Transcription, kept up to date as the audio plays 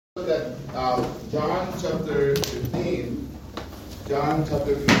Look at John chapter 15. John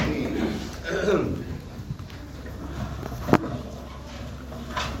chapter 15.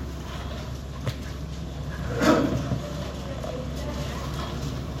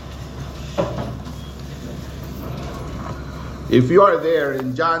 If you are there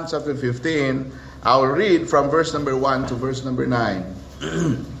in John chapter 15, I'll read from verse number 1 to verse number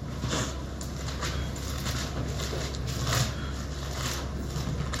 9.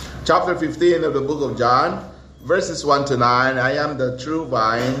 Chapter 15 of the book of John, verses 1 to 9. I am the true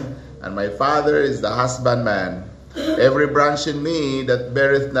vine, and my Father is the husbandman. Every branch in me that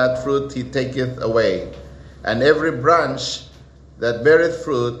beareth not fruit, he taketh away. And every branch that beareth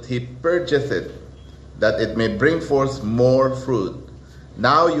fruit, he purgeth it, that it may bring forth more fruit.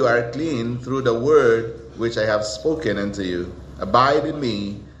 Now you are clean through the word which I have spoken unto you. Abide in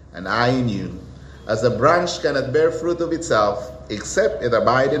me, and I in you. As the branch cannot bear fruit of itself, except it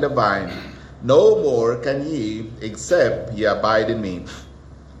abide in the vine, no more can ye, except ye abide in me.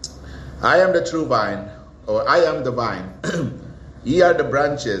 I am the true vine, or I am the vine. Ye are the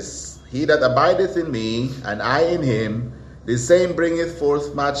branches. He that abideth in me, and I in him, the same bringeth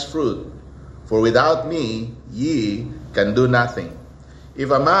forth much fruit. For without me ye can do nothing. If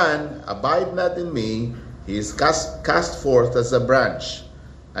a man abide not in me, he is cast forth as a branch,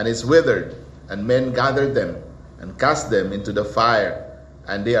 and is withered, and men gather them, and cast them into the fire,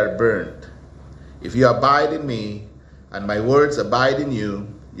 and they are burned. If you abide in me, and my words abide in you,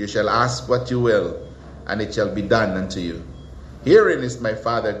 you shall ask what you will, and it shall be done unto you. Herein is my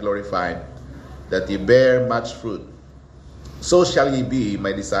Father glorified, that ye bear much fruit. So shall ye be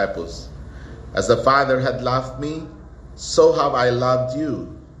my disciples. As the Father hath loved me, so have I loved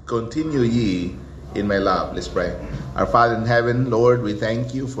you. Continue ye in my love. Let's pray. Our Father in heaven, Lord, we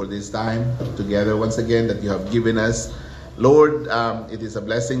thank you for this time together once again that you have given us. Lord, it is a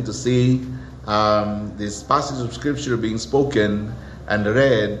blessing to see this passage of Scripture being spoken and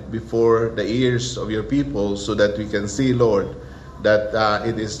read before the ears of your people so that we can see, Lord, that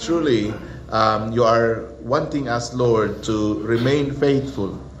it is truly you are wanting us, Lord, to remain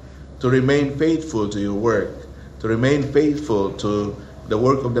faithful to your work, to remain faithful to the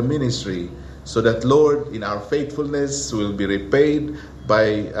work of the ministry, so that, Lord, in our faithfulness will be repaid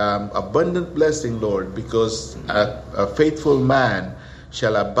by abundant blessing, Lord, because a faithful man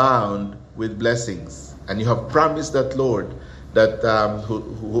shall abound with blessings. And you have promised that, Lord, that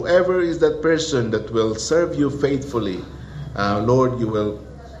whoever is that person that will serve you faithfully, Lord, you will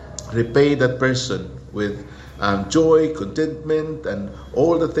repay that person with joy, contentment, and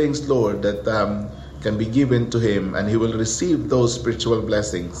all the things, Lord, that can be given to him, and he will receive those spiritual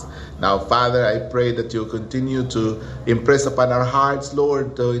blessings. Now, Father, I pray that you continue to impress upon our hearts,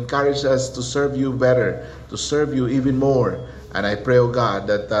 Lord, to encourage us to serve you better, to serve you even more. And I pray, oh God,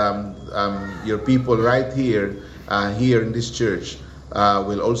 that your people right here in this church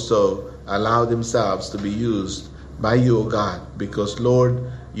will also allow themselves to be used by you, oh God, because, Lord,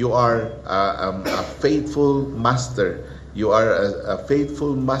 you are a faithful master. You are a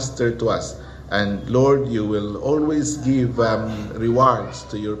faithful master to us. And Lord, you will always give rewards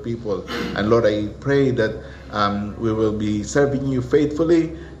to your people. And Lord, I pray that we will be serving you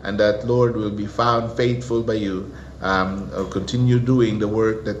faithfully, and that, Lord, will be found faithful by you. Continue doing the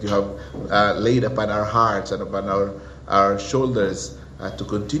work that you have laid upon our hearts and upon our shoulders to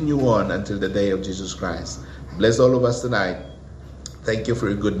continue on until the day of Jesus Christ. Bless all of us tonight. Thank you for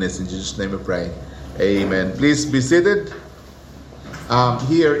your goodness. In Jesus' name we pray. Amen. Please be seated.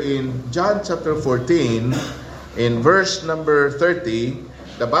 Here in John chapter 14, in verse number 30,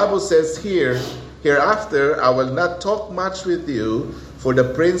 the Bible says here, hereafter I will not talk much with you, for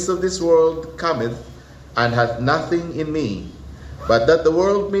the prince of this world cometh, and hath nothing in me, but that the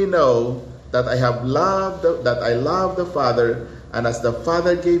world may know that I love the Father, and as the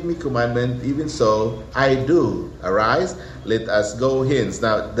Father gave me commandment, even so I do. Arise, let us go hence.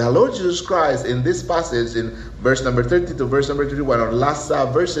 Now, the Lord Jesus Christ in this passage, in verse number 30 to verse number 31, or last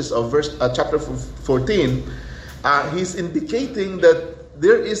verses of chapter 14, he's indicating that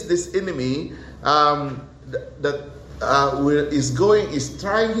there is this enemy that is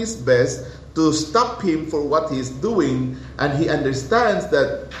trying his best to stop him for what he's doing, and he understands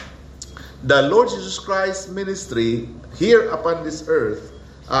that the Lord Jesus Christ's ministry here upon this earth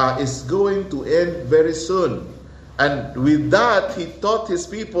is going to end very soon. And with that, he taught his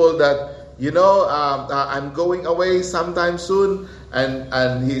people that, I'm going away sometime soon,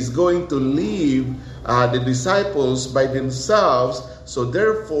 and he's going to leave the disciples by themselves. So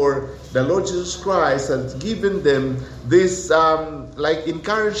therefore, the Lord Jesus Christ has given them this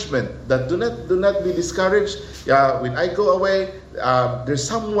encouragement that do not be discouraged. When I go away, there's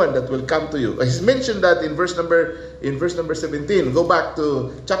someone that will come to you. He's mentioned that in verse number 17. Go back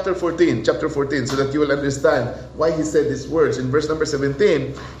to chapter 14, so that you will understand why he said these words. In verse number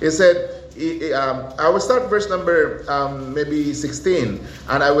 17, he said, I will start verse number maybe 16.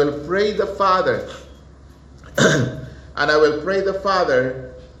 And I will pray the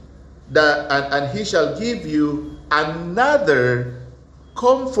Father, and he shall give you another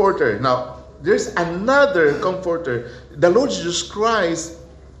comforter. Now, there's another comforter. The Lord Jesus Christ,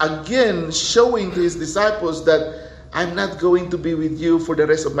 again, showing to his disciples that I'm not going to be with you for the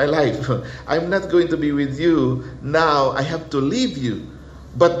rest of my life. I'm not going to be with you now. I have to leave you.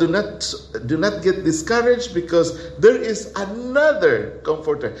 But do not get discouraged, because there is another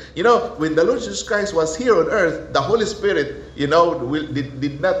comforter. When the Lord Jesus Christ was here on earth, the Holy Spirit, did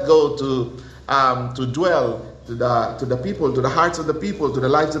not go to dwell to the people, to the hearts of the people, to the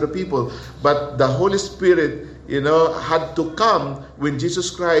lives of the people. But the Holy Spirit, had to come when Jesus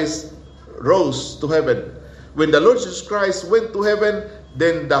Christ rose to heaven. When the Lord Jesus Christ went to heaven,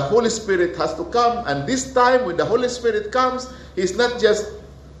 then the Holy Spirit has to come. And this time, when the Holy Spirit comes, He's not just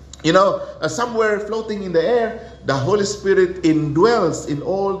somewhere floating in the air. The Holy Spirit indwells in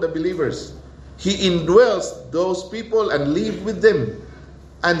all the believers. He indwells those people and live with them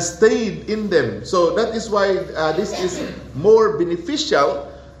and stayed in them. So that is why this is more beneficial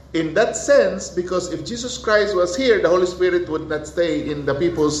in that sense, because if Jesus Christ was here, the Holy Spirit would not stay in the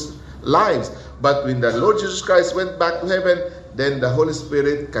people's lives. But when the Lord Jesus Christ went back to heaven, then the Holy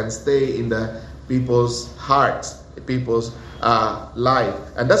Spirit can stay in the people's hearts, the people's life.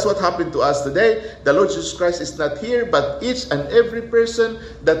 And that's what happened to us today. The Lord Jesus Christ is not here, but each and every person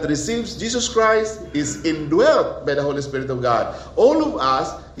that receives Jesus Christ is indwelt by the Holy Spirit of God. All of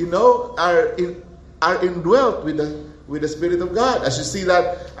us, are indwelt with the Spirit of God. As you see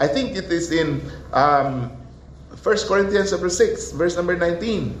that, I think it is in 1 Corinthians chapter 6, verse number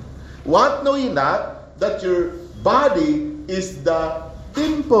 19. What know ye not, that your body is the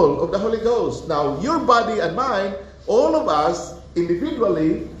temple of the Holy Ghost? Now, your body and mine, all of us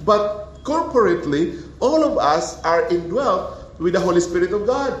individually, but corporately, all of us are indwelt with the Holy Spirit of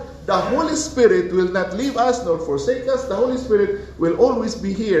God. The Holy Spirit will not leave us nor forsake us. The Holy Spirit will always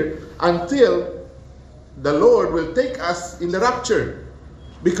be here until the Lord will take us in the rapture.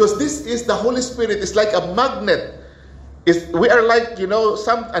 Because this is the Holy Spirit. It's like a magnet. We are like, an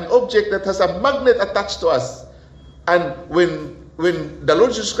object that has a magnet attached to us. And when the Lord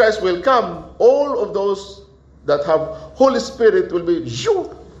Jesus Christ will come, all of those that have Holy Spirit will be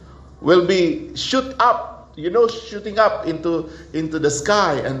shooting up into the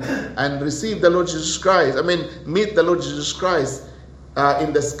sky and receive the Lord Jesus Christ. Meet the Lord Jesus Christ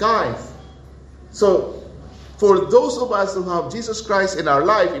in the sky. So, for those of us who have Jesus Christ in our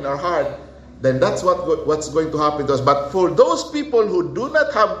life, in our heart, then that's what's going to happen to us. But for those people who do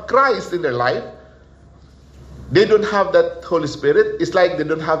not have Christ in their life, they don't have that Holy Spirit. It's like they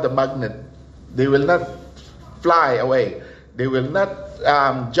don't have the magnet. They will not fly away. They will not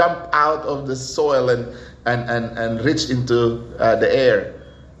jump out of the soil and reach into the air,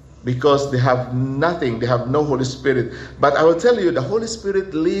 because they have nothing. They have no Holy Spirit. But I will tell you, the Holy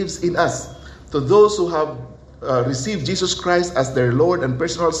Spirit lives in us. To those who have received Jesus Christ as their Lord and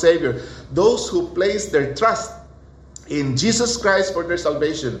personal Savior, those who place their trust in Jesus Christ for their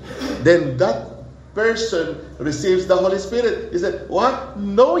salvation, then that person receives the Holy Spirit. He said, what?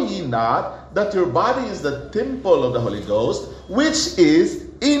 Know ye not that your body is the temple of the Holy Ghost, which is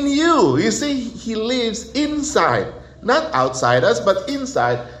in you? You see, He lives inside, not outside us, but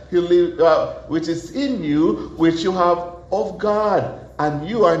inside. He lives, which is in you, which you have of God, and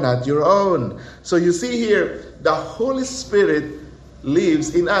you are not your own. So you see here, the Holy Spirit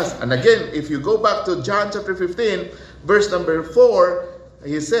lives in us. And again, if you go back to John chapter 15, verse number 4,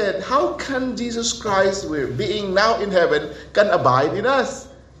 he said, how can Jesus Christ, being now in heaven, can abide in us?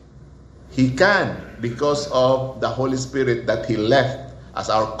 He can, because of the Holy Spirit that He left as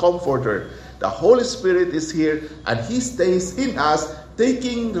our comforter. The Holy Spirit is here, and He stays in us,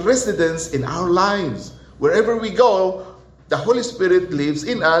 taking residence in our lives. Wherever we go, the Holy Spirit lives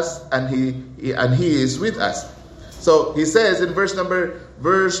in us, and He is with us. So he says in verse number 4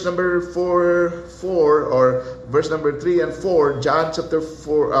 or verse number 3 and 4, John chapter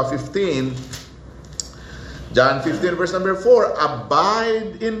 15. John 15 verse number 4,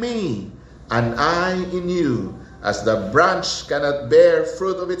 abide in me, and I in you, as the branch cannot bear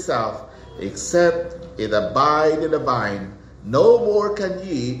fruit of itself, except it abide in the vine. No more can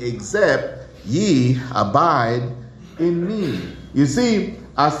ye, except ye abide in me. You see,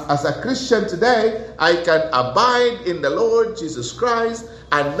 as a Christian today, I can abide in the Lord Jesus Christ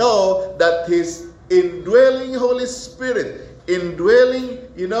and know that His indwelling Holy Spirit indwelling,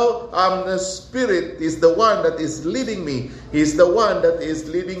 the Spirit is the one that is leading me. He's the one that is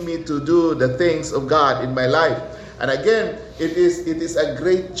leading me to do the things of God in my life. And again, it is a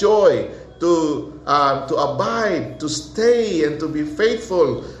great joy to abide, to stay, and to be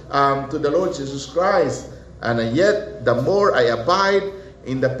faithful to the Lord Jesus Christ. And yet, the more I abide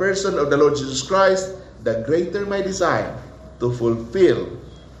in the person of the Lord Jesus Christ, the greater my desire to fulfill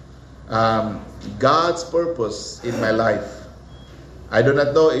God's purpose in my life. I do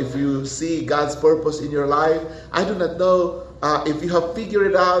not know if you see God's purpose in your life. I do not know if you have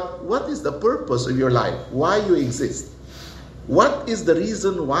figured out what is the purpose of your life, why you exist. What is the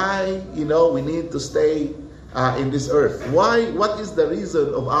reason why, we need to stay in this earth? What is the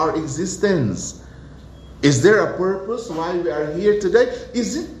reason of our existence? Is there a purpose why we are here today?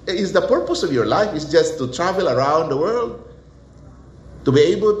 Is the purpose of your life is just to travel around the world? To be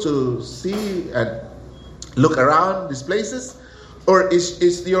able to see and look around these places? Or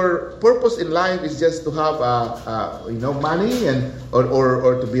is your purpose in life is just to have money and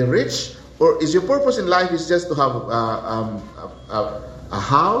or to be rich? Or is your purpose in life is just to have a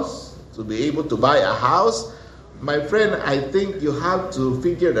house, to be able to buy a house? My friend, I think you have to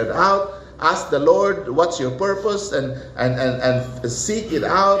figure that out. Ask the Lord, what's your purpose, and seek it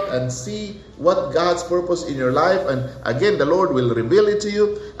out and see what God's purpose in your life. And again, the Lord will reveal it to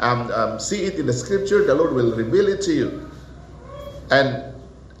you. See it in the Scripture. The Lord will reveal it to you. And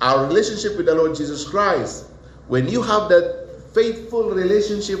our relationship with the Lord Jesus Christ, when you have that faithful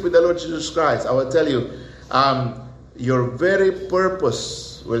relationship with the Lord Jesus Christ, I will tell you, your very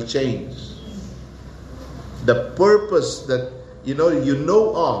purpose will change. The purpose that you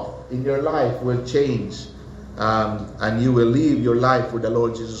know of in your life will change, and you will live your life with the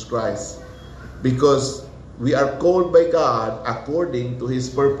Lord Jesus Christ, because we are called by God according to His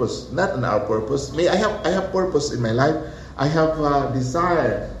purpose, not in our purpose. I have purpose in my life. I have a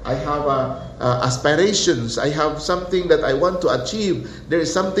desire. I have aspirations. I have something that I want to achieve. There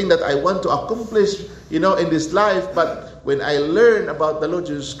is something that I want to accomplish, in this life. But when I learn about the Lord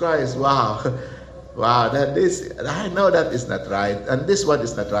Jesus Christ, wow, I know that is not right, and this one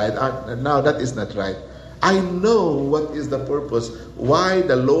is not right. Now that is not right. I know what is the purpose, why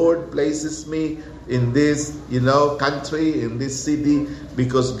the Lord places me in this, country, in this city,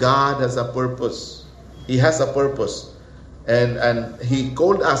 because God has a purpose. He has a purpose. And He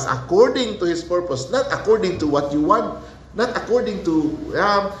called us according to His purpose, not according to what you want, not according to,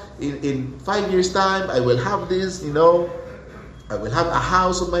 in 5 years' time, I will have this, I will have a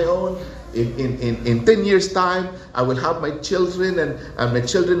house of my own. In 10 years' time, I will have my children, and my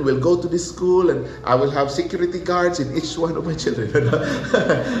children will go to this school, and I will have security guards in each one of my children.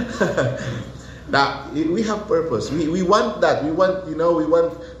 Now, we have purpose. We want that. We want,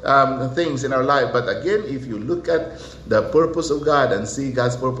 things in our life. But again, if you look at the purpose of God and see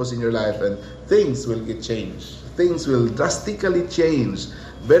God's purpose in your life, and things will get changed. Things will drastically change,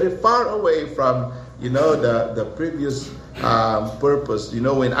 very far away from, the previous purpose.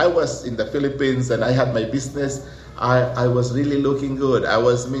 When I was in the Philippines and I had my business, I was really looking good. I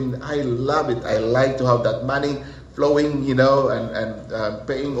love it. I like to have that money flowing, and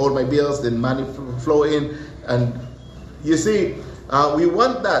paying all my bills, then money flow in. And you see, we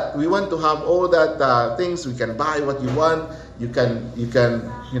want that. We want to have all that things. We can buy what you want. You can.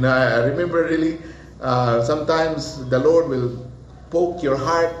 I remember really, sometimes the Lord will poke your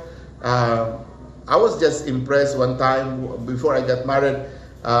heart. I was just impressed one time before I got married.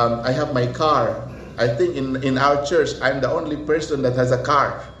 I have my car. I think in our church, I'm the only person that has a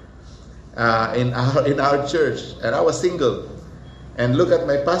car. In our church, and I was single. And look at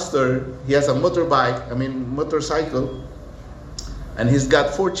my pastor, he has a motorcycle, and he's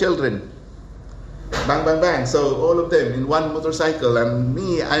got 4 children. Bang, bang, bang. So all of them in one motorcycle, and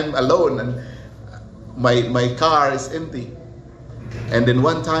me, I'm alone, and my car is empty. And then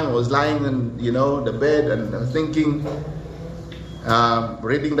one time I was lying in the bed, and I was thinking,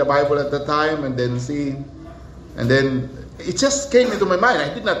 reading the Bible at the time, and then it just came into my mind. I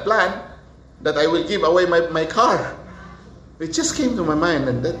did not plan that I will give away my car. It just came to my mind,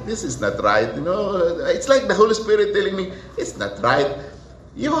 and that this is not right. It's like the Holy Spirit telling me, it's not right.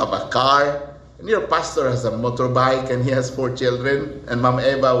 You have a car, and your pastor has a motorbike, and he has 4 children, and Mom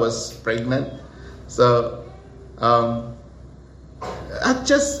Eva was pregnant. So, I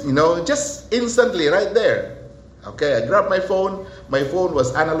just instantly right there. Okay, I grabbed my phone. My phone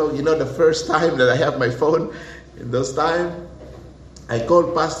was analog. The first time that I have my phone, in those times, I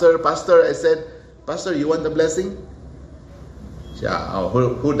called Pastor. Pastor, I said, Pastor, you want the blessing? Yeah,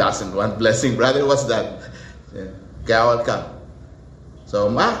 who doesn't want blessing, brother? What's that? Yeah, okay, I will come. So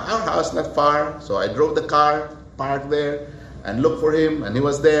our house not far. So I drove the car, parked there, and looked for him, and he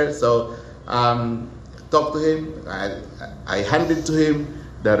was there. So talked to him. I handed to him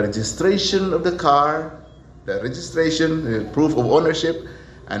the registration of the car, the registration, the proof of ownership,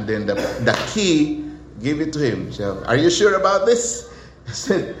 and then the key. Give it to him. So, are you sure about this? I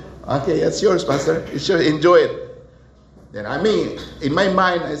said, okay, that's yours, Pastor. You should enjoy it. Then in my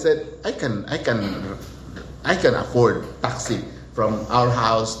mind, I said, I can afford taxi from our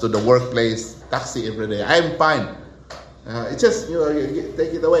house to the workplace, taxi every day. I'm fine. It's just, you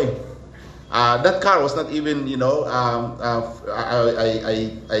take it away. That car was not even, I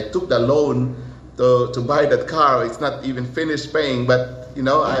took the loan to buy that car. It's not even finished paying, but,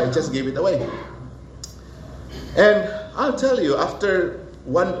 I just gave it away. And I'll tell you, after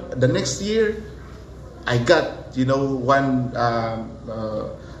the next year, I got,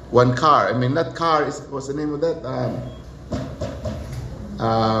 one car. I mean, that car what's the name of that?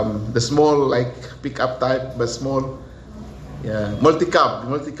 The small, like pickup type, but small. Yeah, multi-cab.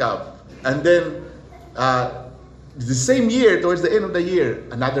 And then the same year, towards the end of the year,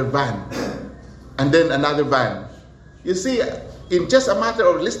 another van, and then another van. You see, in just a matter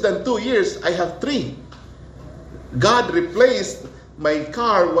of less than 2 years, I have 3. God replaced my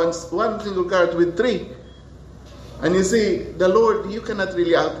car, one single car, with 3. And you see, the Lord, you cannot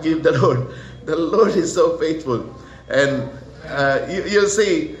really outgive the Lord. The Lord is so faithful. And you'll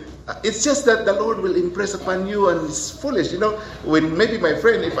see, it's just that the Lord will impress upon you, and it's foolish. When maybe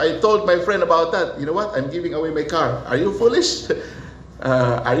if I told my friend about that, you know what, I'm giving away my car. Are you foolish?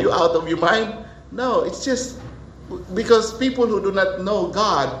 Are you out of your mind? No, it's just because people who do not know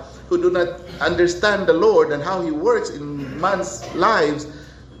God, who do not understand the Lord and how He works in man's lives,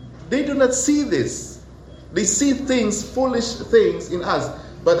 they do not see this. They see foolish things in us.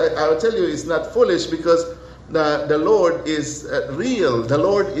 But I'll tell you, it's not foolish, because the Lord is real. The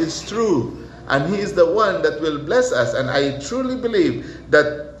Lord is true. And He is the one that will bless us. And I truly believe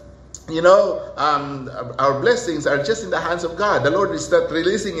that, our blessings are just in the hands of God. The Lord is not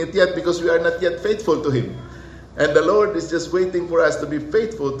releasing it yet because we are not yet faithful to Him. And the Lord is just waiting for us to be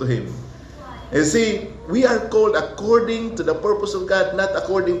faithful to Him. You see, we are called according to the purpose of God, not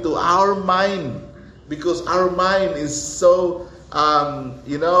according to our mind. Because our mind is so,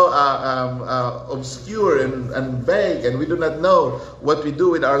 obscure and vague, and we do not know what we do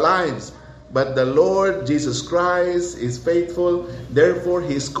with our lives. But the Lord Jesus Christ is faithful. Therefore,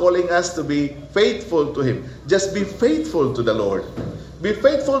 He is calling us to be faithful to Him. Just be faithful to the Lord. Be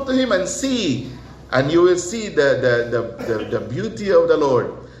faithful to Him and see. And you will see the beauty of the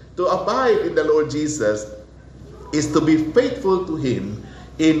Lord. To abide in the Lord Jesus is to be faithful to Him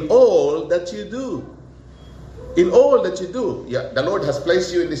in all that you do. In all that you do. Yeah, the Lord has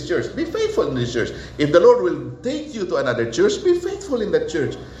placed you in this church. Be faithful in this church. If the Lord will take you to another church, be faithful in that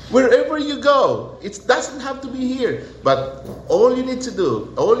church. Wherever you go, it doesn't have to be here. But all you need to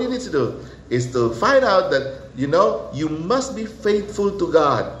do is to find out that, you must be faithful to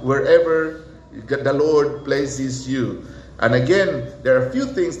God wherever the Lord places you. And again, there are a few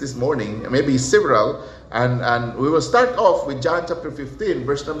things this morning, maybe several, and we will start off with John chapter 15,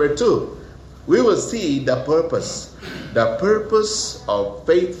 verse number 2. We will see the purpose of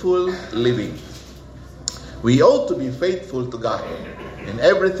faithful living. We ought to be faithful to God in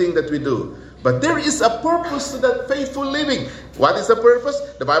everything that we do. But there is a purpose to that faithful living. What is the purpose?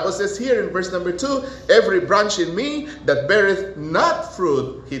 The Bible says here in verse number 2, every branch in me that beareth not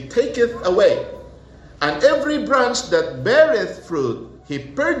fruit, He taketh away. And every branch that beareth fruit, He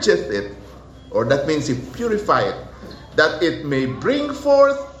purgeth it, or that means He purifieth, that it may bring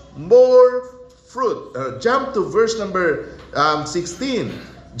forth more fruit. Jump to verse number 16.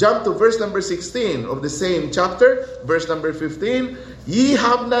 Jump to verse number 16 of the same chapter, verse number 15. Ye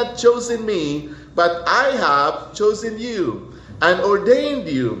have not chosen me, but I have chosen you, and ordained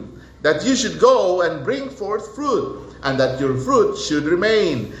you, that you should go and bring forth fruit, and that your fruit should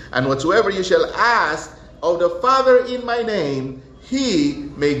remain. And whatsoever you shall ask of the Father in my name, He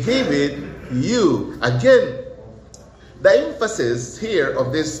may give it you. Again, the emphasis here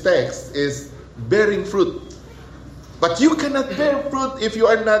of this text is bearing fruit. But you cannot bear fruit if you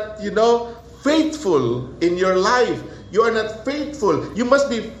are not, faithful in your life. You are not faithful. You must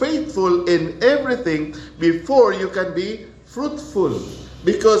be faithful in everything before you can be fruitful.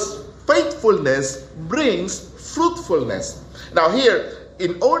 Because faithfulness brings fruitfulness. Now here,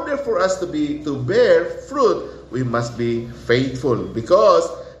 in order for us to bear fruit, we must be faithful. Because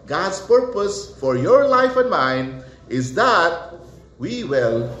God's purpose for your life and mine is that we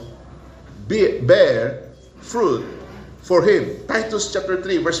will bear fruit for Him. Titus chapter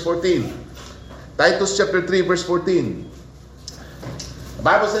 3 verse 14. Titus chapter 3 verse 14. The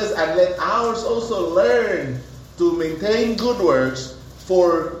Bible says, and let ours also learn to maintain good works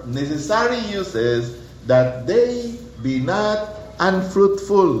for necessary uses, that they be not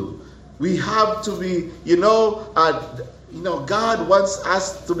unfruitful. We have to be, God wants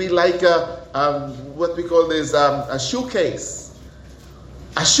us to be like what we call this, a showcase.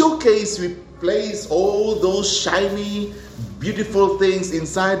 A showcase, we place all those shiny, beautiful things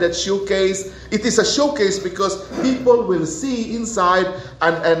inside that showcase. It is a showcase because people will see inside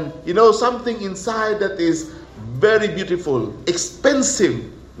and something inside that is very beautiful, expensive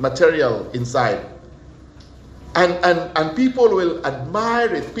material inside. And people will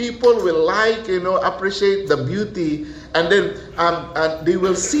admire it. People will appreciate the beauty. And then and they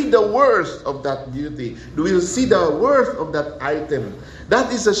will see the worth of that beauty. They will see the worth of that item.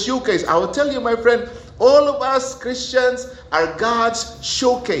 That is a showcase. I will tell you, my friend, all of us Christians are God's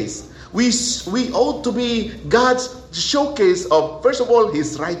showcase. We ought to be God's showcase of, first of all,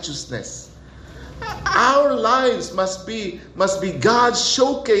 His righteousness. Our lives must be God's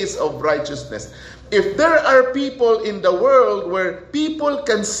showcase of righteousness. If there are people in the world where people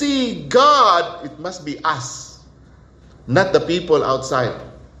can see God, it must be us, not the people outside.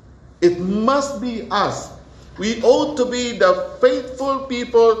 It must be us. We ought to be the faithful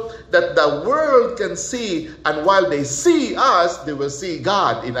people that the world can see, and while they see us, they will see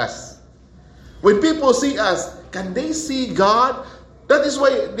God in us. When people see us, can they see God? That is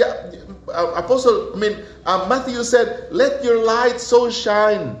why the Matthew said, "Let your light so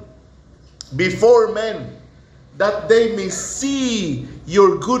shine before men, that they may see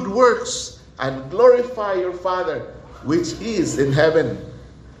your good works and glorify your Father which is in heaven."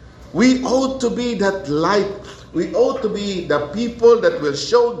 We ought to be that light. We ought to be the people that will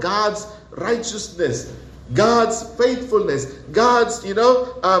show God's righteousness, God's faithfulness, God's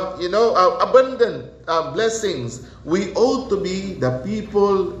abundant blessings. We ought to be the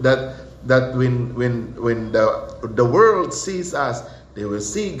people that when the world sees us, they will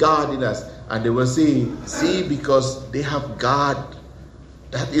see God in us, and they will see because they have God.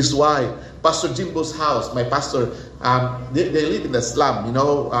 That is why Pastor Jimbo's house, my pastor, they live in the slum.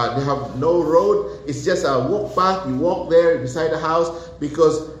 They have no road. It's just a walk path. You walk there beside the house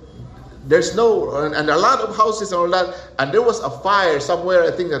because there's no, and a lot of houses and all that. And there was a fire somewhere,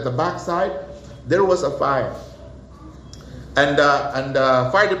 I think at the backside. There was a fire, and the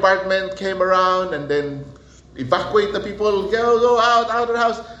fire department came around and then evacuate the people. Go out of the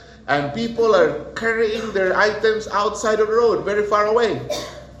house. And people are carrying their items outside the road, very far away.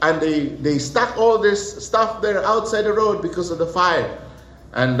 And they stuck all this stuff there outside the road because of the fire.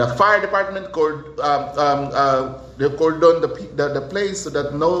 And the fire department they cordoned the place so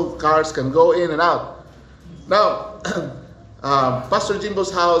that no cars can go in and out. Now, Pastor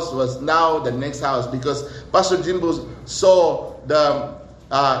Jimbo's house was now the next house because Pastor Jimbo saw the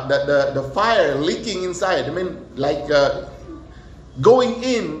fire leaking inside. Going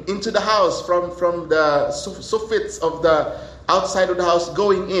into the house from the soffits of the outside of the house,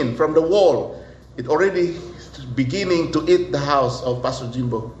 going in from the wall. It already beginning to eat the house of Pastor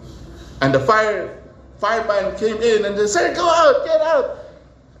Jimbo. And the fireman came in and they said, "Go out, get out."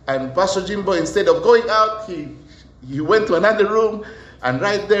 And Pastor Jimbo, instead of going out, he went to another room, and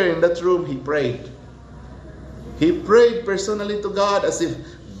right there in that room, he prayed. He prayed personally to God as if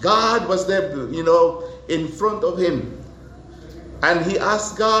God was there, in front of him. And he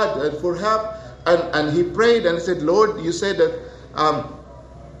asked God for help, and he prayed and he said, "Lord, you said that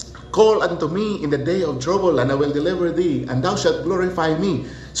call unto me in the day of trouble, and I will deliver thee, and thou shalt glorify me."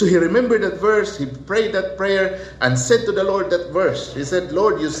 So he remembered that verse, he prayed that prayer, and said to the Lord that verse. He said,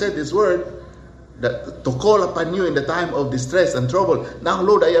 "Lord, you said this word, that to call upon you in the time of distress and trouble. Now,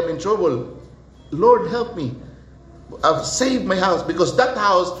 Lord, I am in trouble. Lord, help me. Save my house." Because that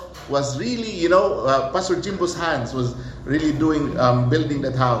house was really, Pastor Jimbo's hands was really doing, building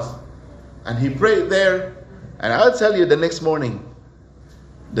that house. And he prayed there. And I'll tell you, the next morning,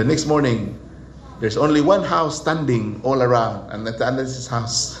 there's only one house standing all around. And that's his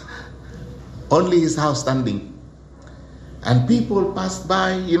house. Only his house standing. And people passed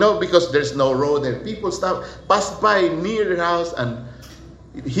by, because there's no road there. People passed by near the house, and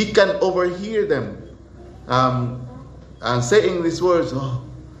he can overhear them and saying these words,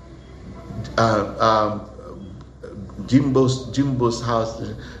 Jimbo's house.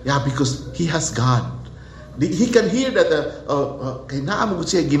 Yeah, because he has God. He can hear that, kay naa mo gud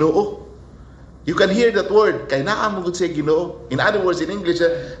siya Ginoo. You can hear that word, kay naa mo gud siya Ginoo. In other words, in English,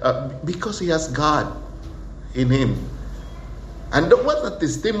 because he has God in him. And what a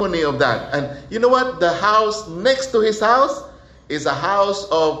testimony of that. And you know what? The house next to his house is a house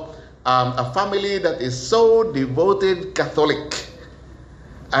of a family that is so devoted Catholic.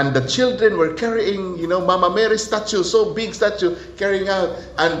 And the children were carrying, Mama Mary's statue, so big statue, carrying out.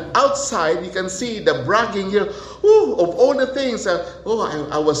 And outside, you can see the bragging here, of all the things.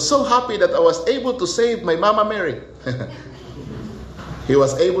 I was so happy that I was able to save my Mama Mary. He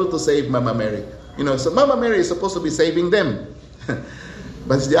was able to save Mama Mary. So Mama Mary is supposed to be saving them.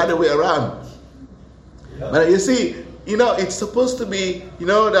 But it's the other way around. But you see, it's supposed to be,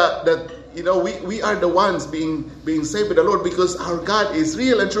 that we are the ones being saved by the Lord, because our God is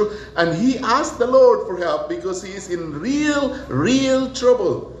real and true. And he asked the Lord for help because he is in real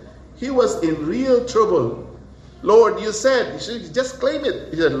trouble. He was in real trouble. Lord, you said, you should just claim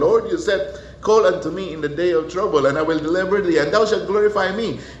it. He said, Lord, you said, call unto me in the day of trouble, and I will deliver thee, and thou shalt glorify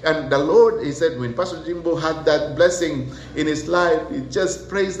me. And the Lord, he said, when Pastor Jimbo had that blessing in his life, he just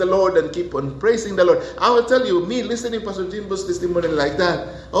praised the Lord and keep on praising the Lord. I will tell you, me listening Pastor Jimbo's testimony like that,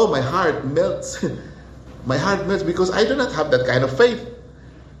 my heart melts. My heart melts because I do not have that kind of faith.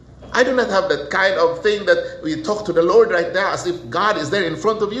 I do not have that kind of thing that we talk to the Lord right there as if God is there in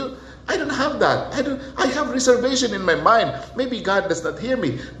front of you. I don't have that. I have reservation in my mind. Maybe God does not hear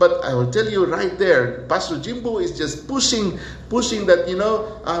me. But I will tell you right there, Pastor Jimbo is just pushing that,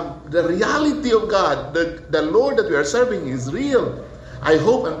 the reality of God, the Lord that we are serving is real. I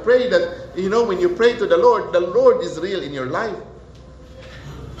hope and pray that, when you pray to the Lord is real in your life.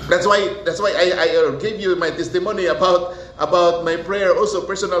 That's why I gave you my testimony about my prayer, also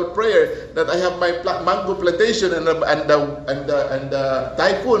personal prayer, that I have my mango plantation and the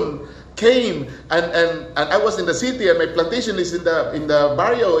typhoon came and I was in the city and my plantation is in the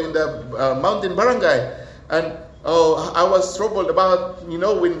barrio, in the mountain barangay, and I was troubled about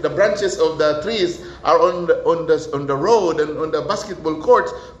when the branches of the trees are on the road and on the basketball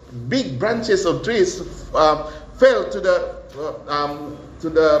courts, big branches of trees fell to the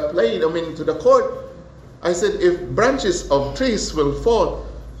plain, to the court. I said, if branches of trees will fall,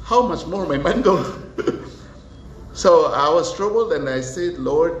 how much more my mango? So I was troubled and I said,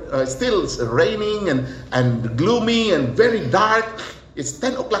 Lord, still it's raining and gloomy and very dark. It's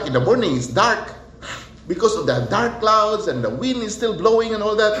 10 o'clock in the morning, it's dark because of the dark clouds and the wind is still blowing and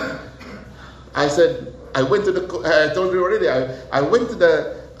all that. I said, I told you already, I went to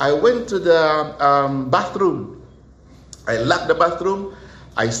the bathroom. I locked the bathroom.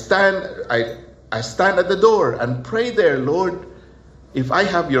 I stand at the door and pray there, Lord, if I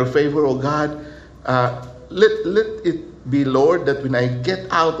have your favor, oh God, let it be, Lord, that when I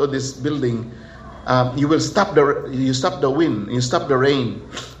get out of this building, you stop the wind, you stop the rain,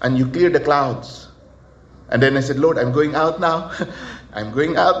 and you clear the clouds. And then I said, Lord, I'm going out now. I'm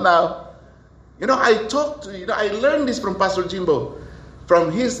going out now. I learned this from Pastor Jimbo,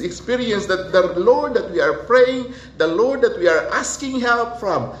 from his experience, that the Lord that we are praying, the Lord that we are asking help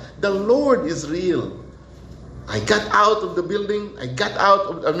from, the Lord is real. I got out of the building, I got out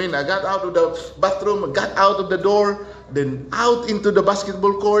of the bathroom, I got out of the door, then out into the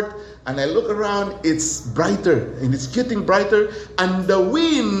basketball court, and I look around, it's brighter, and it's getting brighter, and the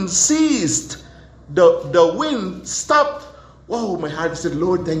wind ceased. The wind stopped. Whoa, my heart said,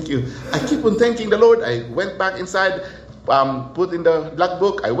 Lord, thank you. I keep on thanking the Lord. I went back inside, put in the black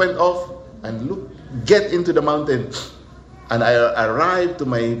book, I went off and get into the mountain. And I arrived to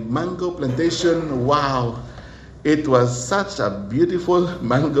my mango plantation. Wow, it was such a beautiful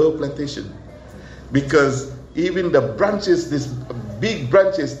mango plantation. Because even the branches, these big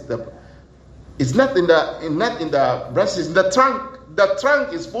branches, it's not in the branches, the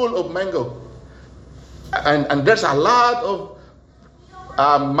trunk is full of mango. And there's a lot of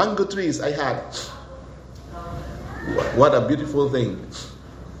mango trees I had. What a beautiful thing.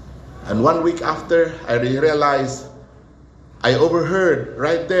 And 1 week after, I realized, I overheard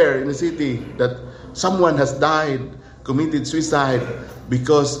right there in the city that someone has died, committed suicide,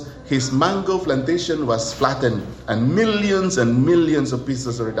 because his mango plantation was flattened and millions of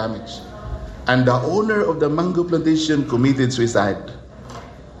pieces were damaged. And the owner of the mango plantation committed suicide.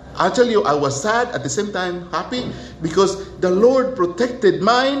 I'll tell you, I was sad, at the same time happy, because the Lord protected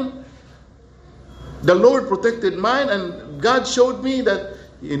mine. The Lord protected mine, and God showed me that,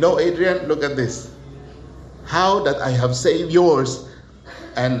 Adrian, look at this. How that I have saved yours.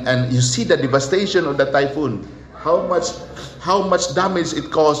 And you see the devastation of the typhoon. How much damage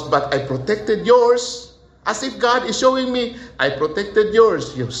it caused, but I protected yours. As if God is showing me, I protected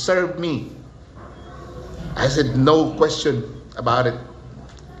yours. You served me. I said, no question about it.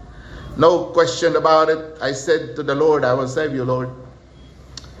 No question about it. I said to the Lord, I will save you, Lord.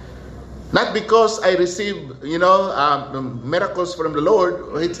 Not because I received, miracles from the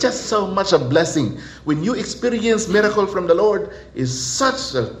Lord. It's just so much a blessing. When you experience miracle from the Lord, it's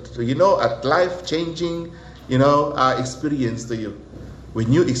such a life-changing, experience to you.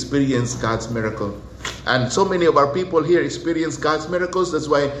 when you experience God's miracle. And so many of our people here experience God's miracles. That's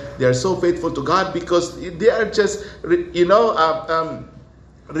why they are so faithful to God, because they are just, returning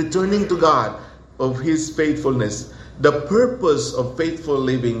to God of His faithfulness. The purpose of faithful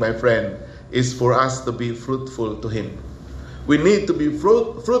living, my friend, is for us to be fruitful to Him. We need to be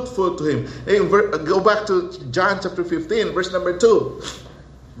fruitful to Him. Go back to John chapter 15, verse number 2.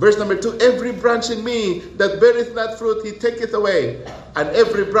 Verse number 2, every branch in me that beareth not fruit, He taketh away. And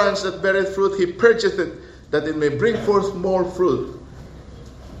every branch that beareth fruit, He purgeth it, that it may bring forth more fruit.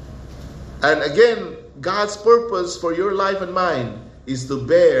 And again, God's purpose for your life and mine is to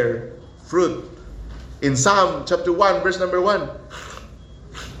bear fruit. In Psalm chapter 1, verse number 1.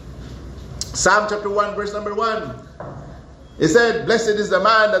 Psalm chapter 1, verse number 1. He said, blessed is the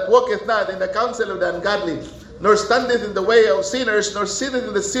man that walketh not in the counsel of the ungodly, nor standeth in the way of sinners, nor sitteth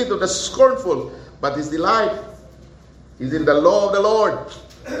in the seat of the scornful. But his delight is in the law of the Lord,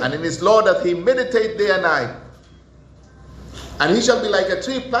 and in His law that he meditate day and night. And he shall be like a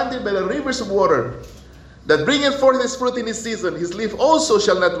tree planted by the rivers of water, that bringeth forth his fruit in his season. His leaf also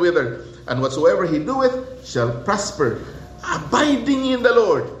shall not wither, and whatsoever he doeth shall prosper. Abiding in the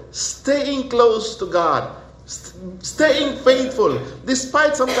Lord, staying close to God, staying faithful,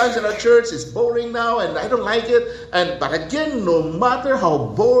 despite sometimes in our church it's boring now and I don't like it. But again, no matter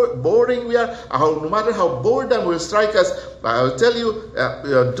how boring we are, no matter how boredom will strike us, I will tell you,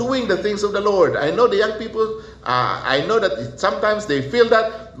 doing the things of the Lord. I know the young people, I know that sometimes they feel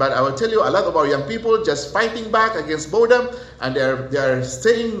that, but I will tell you, a lot of our young people just fighting back against boredom, and they are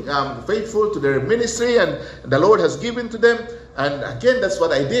staying faithful to their ministry, and the Lord has given to them. And again, that's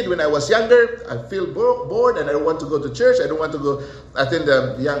what I did when I was younger. I feel bored and I don't want to go to church. I don't want to go attend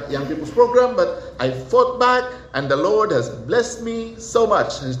the young people's program. But I fought back, and the Lord has blessed me so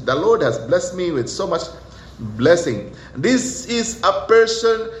much. The Lord has blessed me with so much blessing. This is a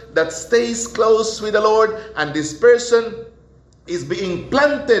person that stays close with the Lord, and this person is being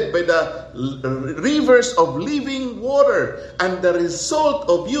planted by the rivers of living water. And the result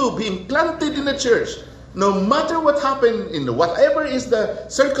of you being planted in the church, no matter what happened, whatever is the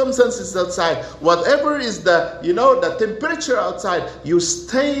circumstances outside, whatever is the temperature outside, you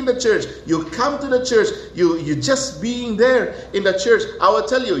stay in the church. You come to the church. You just being there in the church. I will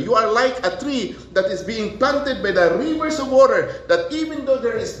tell you, you are like a tree that is being planted by the rivers of water, that even though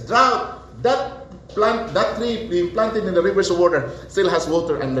there is drought, that tree being planted in the rivers of water still has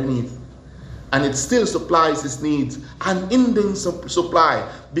water underneath. And it still supplies his needs, unending supply,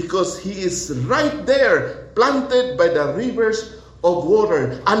 because he is right there, planted by the rivers of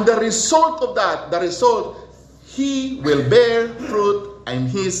water. And the result of that, he will bear fruit in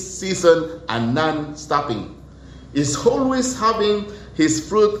his season and non-stopping. He's always having his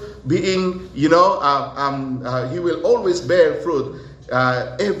fruit being, he will always bear fruit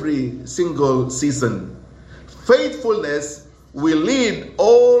every single season. Faithfulness will lead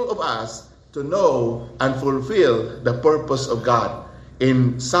all of us to know and fulfill the purpose of God.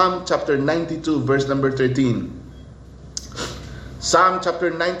 In Psalm chapter 92, verse number 13. Psalm chapter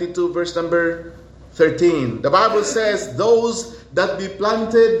 92, verse number 13. The Bible says, those that be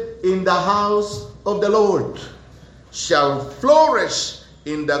planted in the house of the Lord shall flourish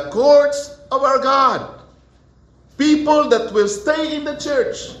in the courts of our God. People that will stay in the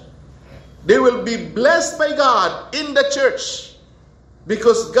church, they will be blessed by God in the church.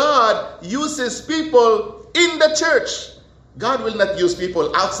 Because God uses people in the church. God will not use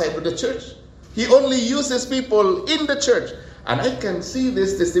people outside of the church. He only uses people in the church. And I can see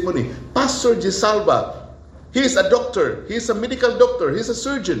this testimony. Pastor Gisalva, he is a doctor. He is a medical doctor. He is a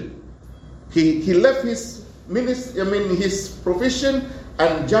surgeon. He left his his profession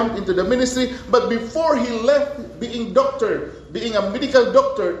and jumped into the ministry. But before he left being a medical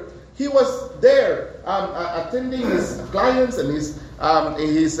doctor, he was there attending his clients and his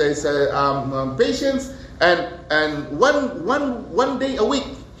patients, and one day a week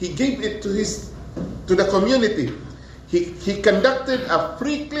he gave it to the community. He conducted a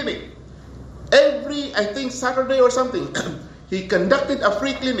free clinic every, I think, Saturday or something. He conducted a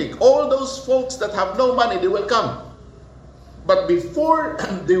free clinic. All those folks that have no money, they will come. But before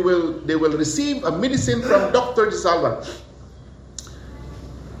they will receive a medicine from Dr. Gisalva,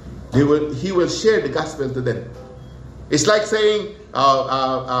 he will share the gospel to them. It's like saying,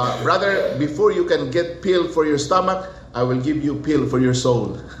 brother, before you can get pill for your stomach, I will give you pill for your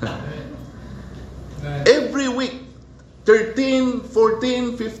soul. Every week, 13,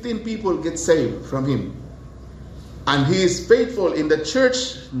 14, 15 people get saved from him. And he is faithful in the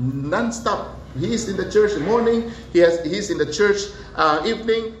church non-stop. He is in the church in the morning. He's in the church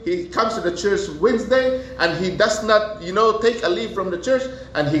evening. He comes to the church Wednesday, and he does not, take a leave from the church,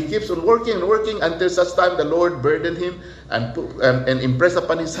 and he keeps on working and working until such time the Lord burdened him and impressed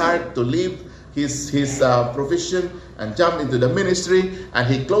upon his heart to leave his profession and jump into the ministry. And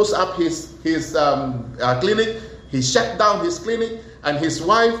he closed up his clinic. He shut down his clinic, and his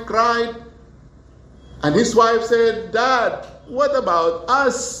wife cried. And his wife said, "Dad, what about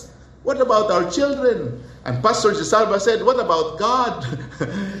us? What about our children?" And Pastor Gisalva said, "What about God?"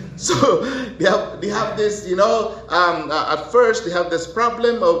 So they have this, at first they have this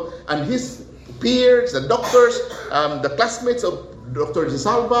problem and his peers, the doctors, the classmates of Dr.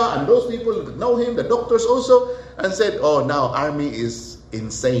 Gisalva, and those people that know him, the doctors also, and said, "Oh, now Army is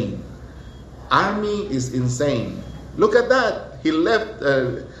insane. Army is insane. Look at that. He left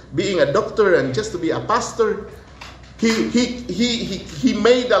being a doctor and just to be a pastor. He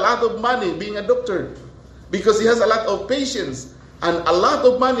made a lot of money being a doctor because he has a lot of patients, and a lot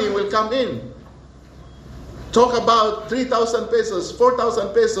of money will come in. Talk about 3,000 pesos,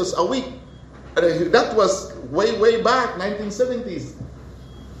 4,000 pesos a week. That was way back, 1970s.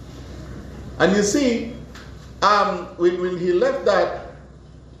 And you see, when he left that,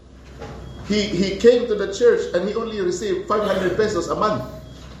 he came to the church and he only received 500 pesos a month.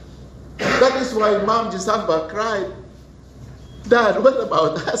 That is why Mom Gisalva cried, "Dad, what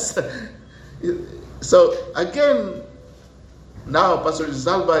about us?" So again, now Pastor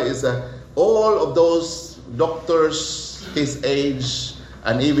Gisalva is all of those doctors his age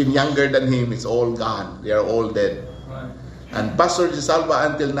and even younger than him is all gone. They are all dead. Right. And Pastor Gisalva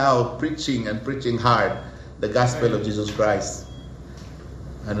until now preaching hard the gospel of Jesus Christ.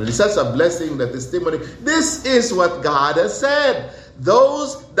 And it is such a blessing, the testimony. This is what God has said.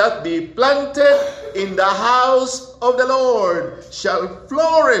 Those that be planted in the house of the Lord shall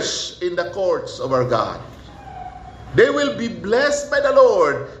flourish in the courts of our God. They will be blessed by the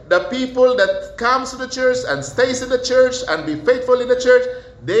Lord. The people that comes to the church and stays in the church and be faithful in the church,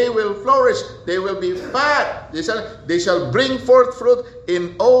 they will flourish. They will be fat. They shall bring forth fruit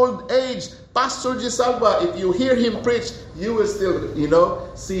in old age. Pastor Gisalva, if you hear him preach, you will still,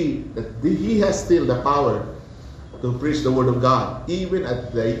 see that he has still the power to preach the word of God, even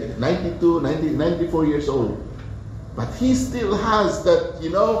at 94 years old. But he still has that,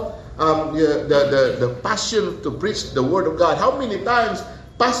 the passion to preach the word of God. How many times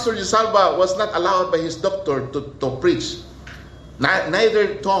Pastor Gisalva was not allowed by his doctor to preach?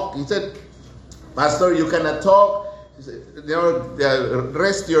 Neither talk. He said, "Pastor, you cannot talk.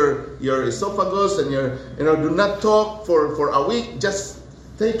 Rest your esophagus and do not talk for a week. Just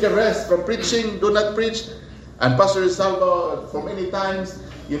take a rest from preaching. Do not preach." And Pastor Gisalva, for many times,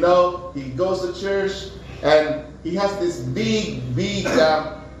 he goes to church and he has this big,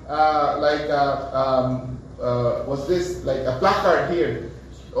 what's this? Like a placard here,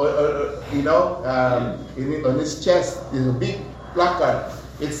 on his chest is a big placard.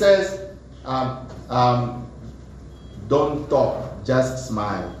 It says, "Don't talk, just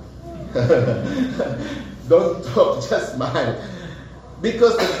smile." Don't talk, just smile.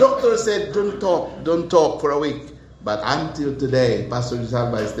 Because the doctor said, don't talk for a week. But until today, Pastor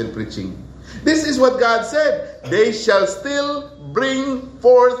Gisalva is still preaching. This is what God said. They shall still bring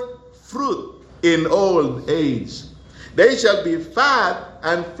forth fruit in old age. They shall be fat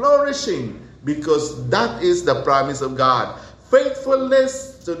and flourishing, because that is the promise of God.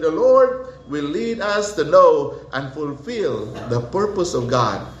 Faithfulness to the Lord will lead us to know and fulfill the purpose of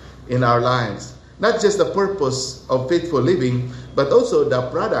God in our lives. Not just the purpose of faithful living, but also the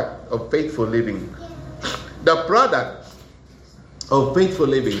product of faithful living. The product of faithful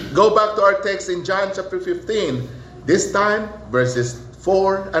living. Go back to our text in John chapter 15. This time, verses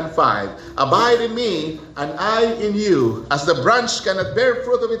 4 and 5. "Abide in me, and I in you, as the branch cannot bear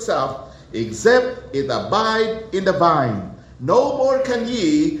fruit of itself, except it abide in the vine. No more can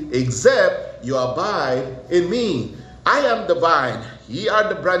ye, except you abide in me. I am the vine, ye are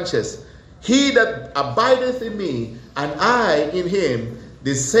the branches. He that abideth in me, and I in him,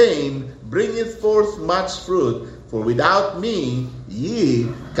 the same bringeth forth much fruit. For without me, ye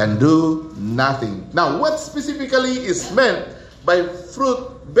can do nothing." Now, what specifically is meant by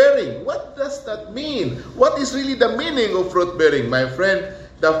fruit bearing? What does that mean? What is really the meaning of fruit bearing, my friend?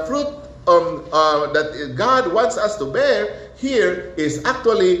 The fruit that God wants us to bear here is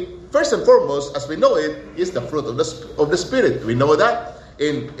actually, first and foremost, as we know it, is the fruit of the Spirit. We know that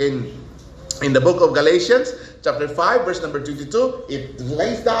in the book of Galatians, chapter 5, verse number 22, it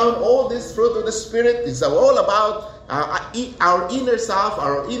lays down all this fruit of the Spirit. It's all about our inner self,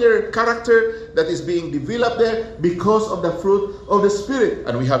 our inner character that is being developed there because of the fruit of the Spirit.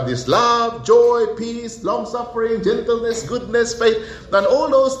 And we have this love, joy, peace, long-suffering, gentleness, goodness, faith, and all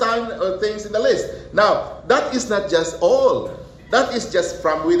those things in the list. Now, that is not just all. That is just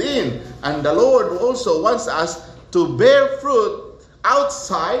from within. And the Lord also wants us to bear fruit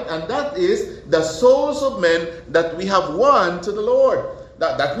outside, and that is the souls of men that we have won to the Lord.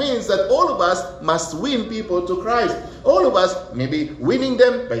 That means that all of us must win people to Christ. All of us may be winning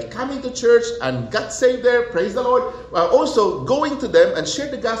them by coming to church and get saved there, praise the Lord. Also going to them and share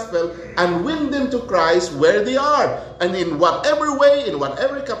the gospel and win them to Christ where they are. And in whatever way, in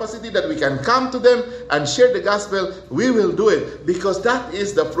whatever capacity that we can come to them and share the gospel, we will do it. Because that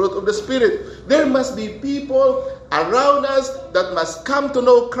is the fruit of the Spirit. There must be people around us that must come to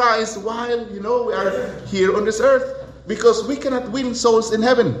know Christ while, we are here on this earth. Because we cannot win souls in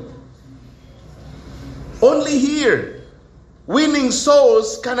heaven. Only here. Winning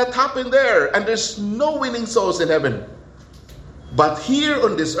souls cannot happen there. And there's no winning souls in heaven. But here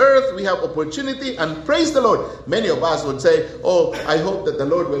on this earth, we have opportunity, and praise the Lord. Many of us would say, I hope that the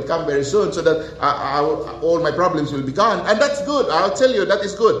Lord will come very soon so that all my problems will be gone. And that's good. I'll tell you, that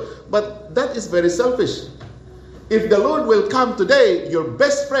is good. But that is very selfish. If the Lord will come today, your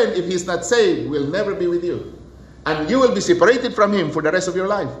best friend, if he's not saved, will never be with you. And you will be separated from him for the rest of your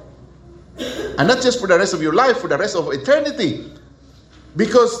life. And not just for the rest of your life, for the rest of eternity.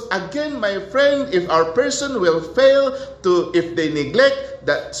 Because again, my friend, if our person will fail if they neglect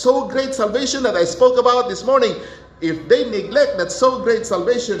that so great salvation that I spoke about this morning, if they neglect that so great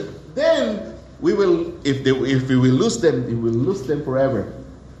salvation, then we will, if we will lose them, we will lose them forever.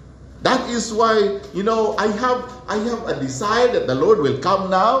 That is why, I have a desire that the Lord will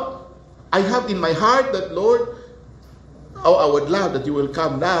come now. I have in my heart that, Lord, I would love that you will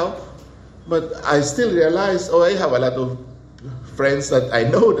come now. But I still realize, I have a lot of friends that I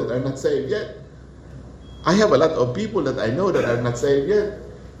know that are not saved yet. I have a lot of people that I know that are not saved yet.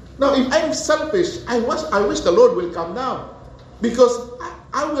 Now, if I'm selfish, I wish the Lord will come now. Because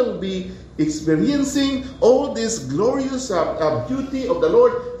I will be experiencing all this glorious beauty of the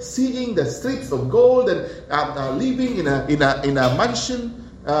Lord, seeing the streets of gold and living in a mansion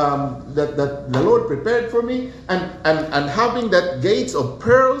that the Lord prepared for me, and having that gates of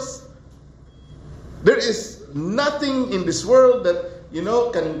pearls. There is nothing in this world that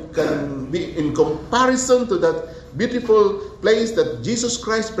can be in comparison to that beautiful place that Jesus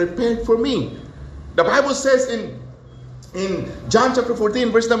Christ prepared for me. The Bible says in John chapter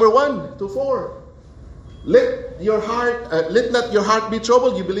 14, verse number 1 to 4, let not your heart be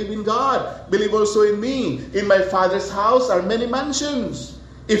troubled. You believe in God, believe also in me. In my Father's house are many mansions.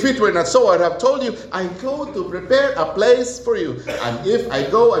 If it were not so, I'd have told you, I go to prepare a place for you. And if I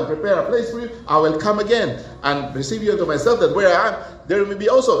go and prepare a place for you, I will come again and receive you unto myself, that where I am, there may be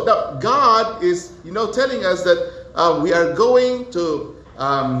also. Now, God is, telling us that we are going to,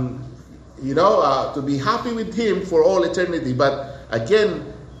 to be happy with Him for all eternity. But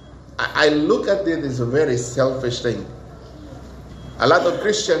again, I look at it as a very selfish thing. A lot of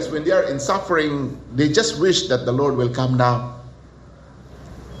Christians, when they are in suffering, they just wish that the Lord will come now.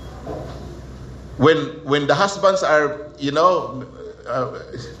 When the husbands are,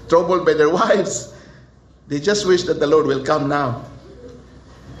 troubled by their wives, they just wish that the Lord will come now.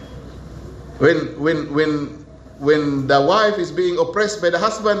 When the wife is being oppressed by the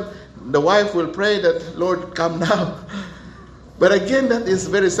husband, the wife will pray that, Lord, come now. But again, that is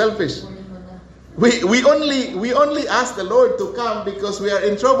very selfish. We only ask the Lord to come because we are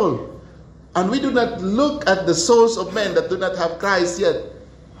in trouble. And we do not look at the souls of men that do not have Christ yet.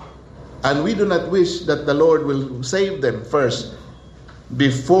 And we do not wish that the Lord will save them first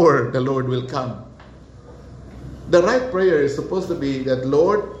before the Lord will come. The right prayer is supposed to be that,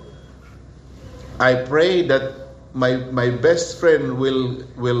 Lord, I pray that my best friend will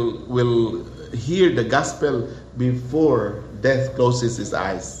hear the gospel before death closes his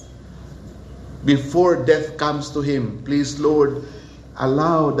eyes. Before death comes to him, please, Lord,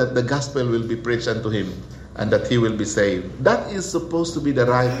 allow that the gospel will be preached unto him and that he will be saved. That is supposed to be the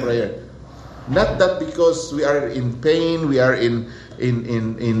right prayer. Not that because we are in pain, we are in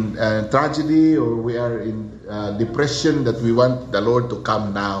tragedy, or we are in depression, that we want the Lord to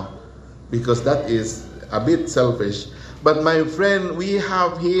come now. Because that is a bit selfish. But my friend, we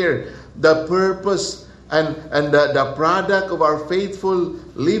have here the purpose and the product of our faithful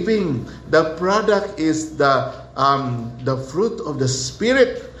living. The product is the fruit of the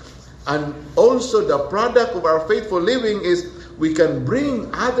Spirit. And also the product of our faithful living is we can bring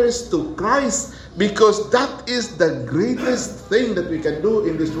others to Christ, because that is the greatest thing that we can do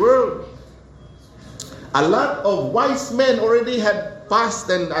in this world. A lot of wise men already had passed,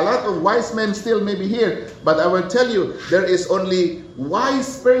 and a lot of wise men still may be here. But I will tell you, there is only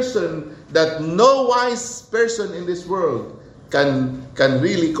wise person that no wise person in this world can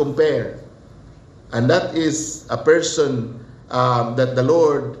really compare. And that is a person that the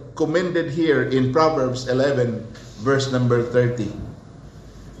Lord commended here in Proverbs 11, verse number 30.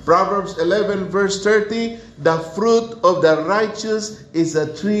 Proverbs 11, verse 30, the fruit of the righteous is a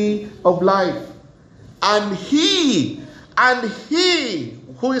tree of life. And he,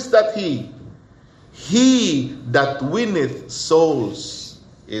 who is that he? He that winneth souls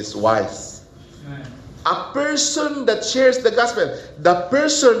is wise. A person that shares the gospel, the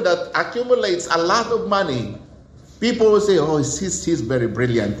person that accumulates a lot of money, people will say, oh, he's very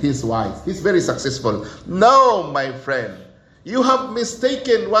brilliant, he's wise, he's very successful. No, my friend. You have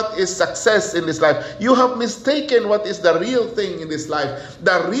mistaken what is success in this life. You have mistaken what is the real thing in this life.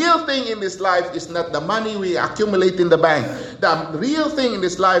 The real thing in this life is not the money we accumulate in the bank. The real thing in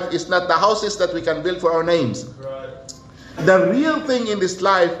this life is not the houses that we can build for our names. Right. The real thing in this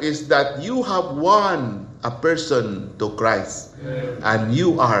life is that you have won a person to Christ. And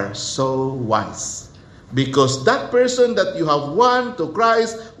you are so wise. Because that person that you have won to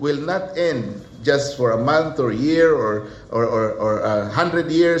Christ will not end just for a month or a year or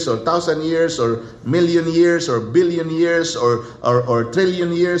 100 years or 1,000 years or million years or billion years or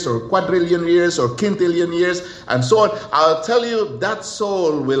trillion years or quadrillion years or quintillion years and so on. I'll tell you, that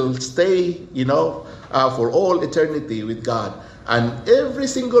soul will stay, for all eternity with God. And every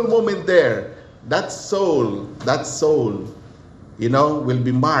single moment there, that soul, will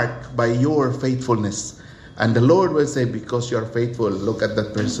be marked by your faithfulness. And the Lord will say, because you are faithful, look at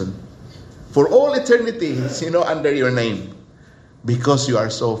that person. For all eternity, under your name. Because you are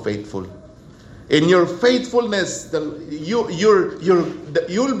so faithful. In your faithfulness, you'll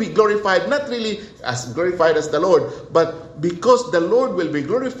be glorified, not really as glorified as the Lord, but because the Lord will be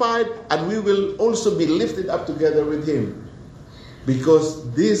glorified and we will also be lifted up together with Him.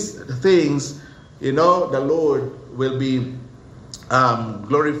 Because these things, the Lord will be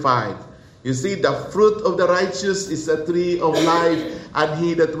glorified. You see, the fruit of the righteous is a tree of life, and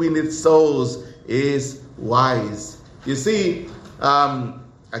he that winneth souls is wise. You see,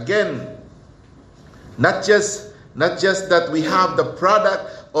 again, not just that we have the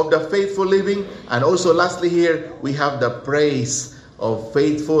product of the faithful living, and also lastly here, we have the praise of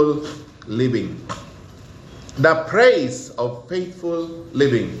faithful living. The praise of faithful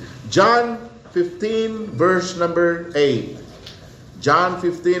living. John 15, verse number 8. John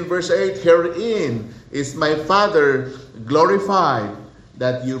 15, verse 8, herein is my Father glorified,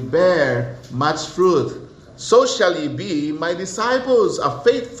 that you bear much fruit. So shall ye be my disciples. A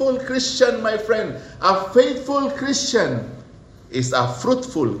faithful Christian, my friend, a faithful Christian is a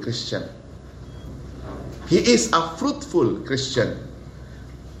fruitful Christian. He is a fruitful Christian.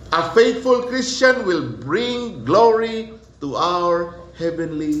 A faithful Christian will bring glory to our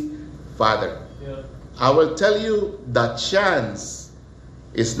Heavenly Father. Yeah. I will tell you, the chance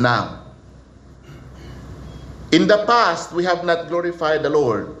is now. In the past, we have not glorified the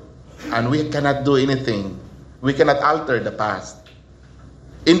Lord, and we cannot do anything. We cannot alter the past.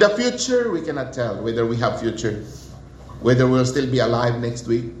 In the future, we cannot tell whether we have future, whether we'll still be alive next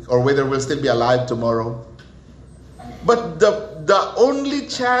week, or whether we'll still be alive tomorrow. But the only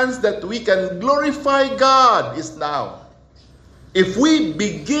chance that we can glorify God is now. If we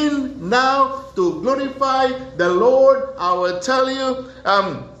begin now to glorify the Lord, I will tell you,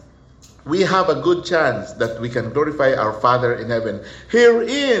 we have a good chance that we can glorify our Father in heaven.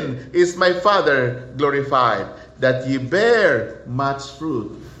 Herein is my Father glorified, that ye bear much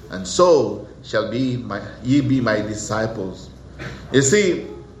fruit, and so shall ye be my disciples. You see,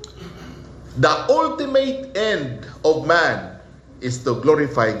 the ultimate end of man is to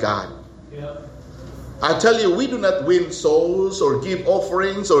glorify God. Yeah. I tell you, we do not win souls or give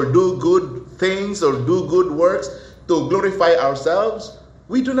offerings or do good things or do good works to glorify ourselves.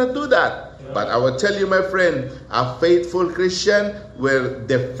 We do not do that. Yeah. But I will tell you, my friend, a faithful Christian will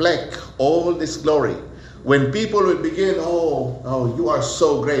deflect all this glory. When people will begin, oh, you are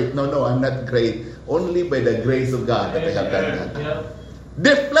so great. No, I'm not great. Only by the grace of God that I have done that. Yeah.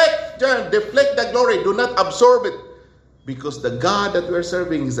 Deflect the glory. Do not absorb it. Because the God that we're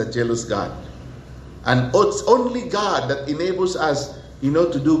serving is a jealous God. And it's only God that enables us,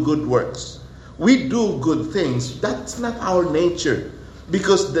 to do good works. We do good things. That's not our nature.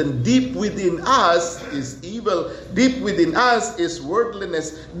 Because the deep within us is evil. Deep within us is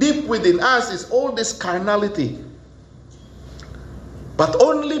worldliness. Deep within us is all this carnality. But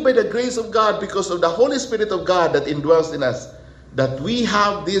only by the grace of God, because of the Holy Spirit of God that indwells in us, that we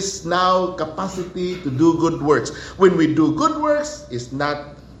have this now capacity to do good works. When we do good works, it's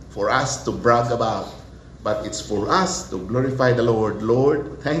not for us to brag about, but it's for us to glorify the Lord.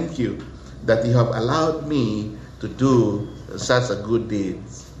 Lord, thank you that you have allowed me to do such a good deed.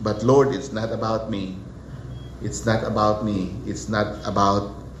 But Lord, it's not about me. It's not about me. It's not about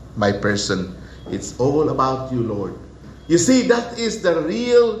my person. It's all about you, Lord. You see, that is the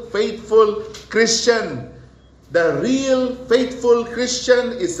real faithful Christian. The real faithful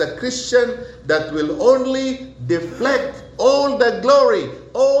Christian is a Christian that will only deflect all the glory,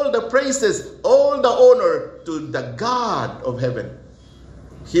 all the praises, all the honor to the God of heaven.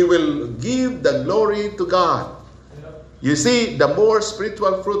 He will give the glory to God. You see, the more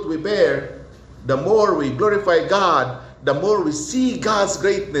spiritual fruit we bear, the more we glorify God, the more we see God's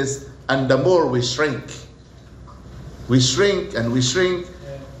greatness, and the more we shrink. We shrink and we shrink.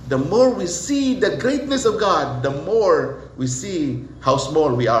 The more we see the greatness of God, the more we see how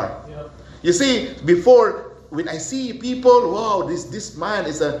small we are. You see, before, when I see people, wow, this man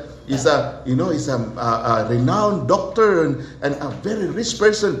is a renowned doctor and a very rich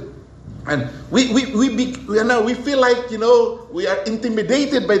person, and we feel like, we are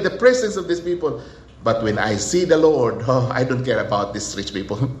intimidated by the presence of these people. But when I see the Lord, I don't care about these rich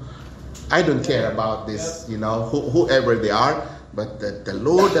people. I don't care about this, whoever they are. But the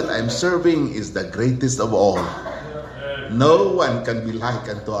Lord that I'm serving is the greatest of all. No one can be like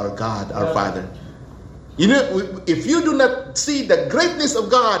unto our God, our Father. If you do not see the greatness of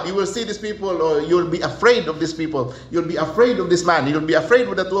God, you will see these people, or you'll be afraid of these people. You'll be afraid of this man. You'll be afraid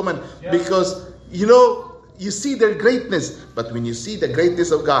of that woman. Because, you see their greatness. But when you see the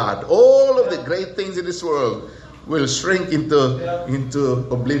greatness of God, all of the great things in this world will shrink into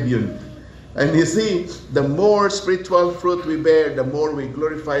oblivion. And you see, the more spiritual fruit we bear, the more we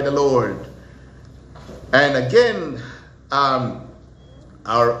glorify the Lord. And again,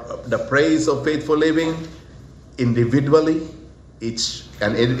 the praise of faithful living, individually, each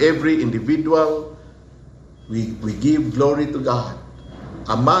and every individual, we give glory to God.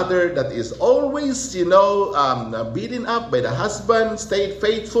 A mother that is always, beaten up by the husband, stayed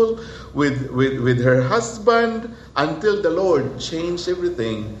faithful with her husband until the Lord changed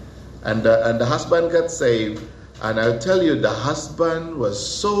everything. And the husband got saved. And I'll tell you, the husband was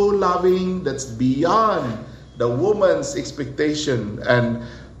so loving that's beyond the woman's expectation. And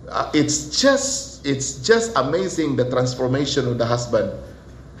it's just amazing, the transformation of the husband.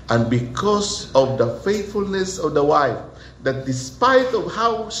 And because of the faithfulness of the wife, that despite of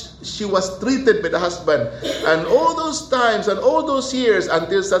how she was treated by the husband, and all those times and all those years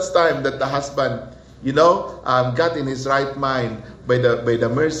until such time that the husband, got in his right mind by the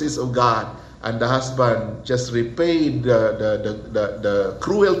mercies of God, and the husband just repaid the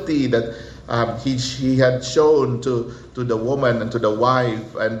cruelty that he had shown to the woman and to the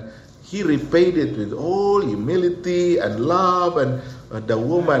wife, and he repaid it with all humility and love, and the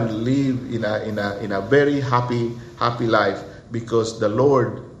woman lived in a very happy life because the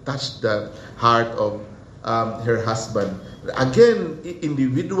Lord touched the heart of her husband. Again,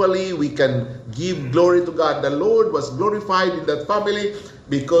 individually, we can give glory to God. The Lord was glorified in that family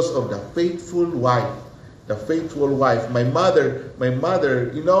because of the faithful wife. The faithful wife. My mother. My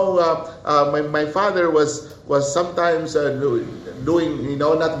father was sometimes doing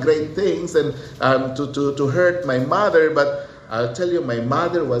not great things and to hurt my mother. But I'll tell you, my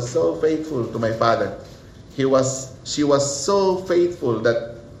mother was so faithful to my father. She was so faithful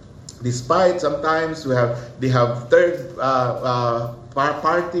that despite sometimes they have third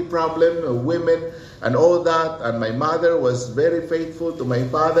party problem, women and all that, and my mother was very faithful to my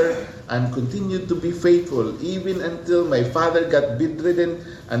father and continued to be faithful even until my father got bedridden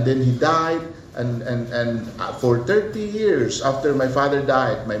and then he died. And for 30 years after my father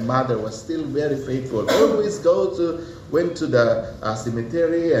died, my mother was still very faithful. Always went to the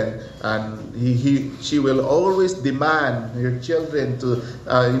cemetery, and she will always demand her children to,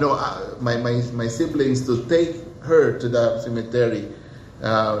 my siblings to take her to the cemetery.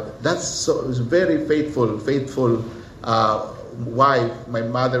 That's very faithful wife my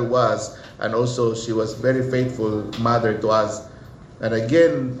mother was, and also she was very faithful mother to us. And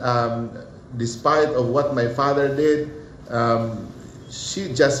again, despite of what my father did,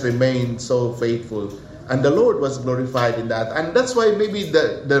 she just remained so faithful. And the Lord was glorified in that. And that's why maybe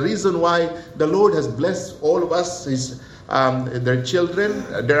the reason why the Lord has blessed all of us, their children.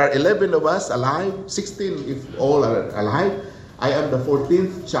 There are 11 of us alive, 16 if all are alive. I am the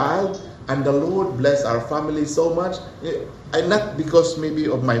 14th child. And the Lord bless our family so much. And not because maybe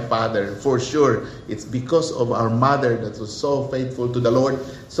of my father, for sure. It's because of our mother that was so faithful to the Lord,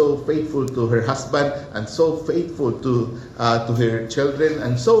 so faithful to her husband, and so faithful to her children,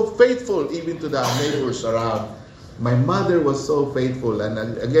 and so faithful even to the neighbors around. My mother was so faithful. And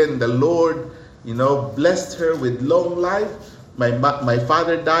again, the Lord, blessed her with long life. My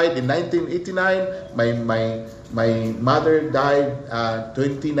father died in 1989. My mother died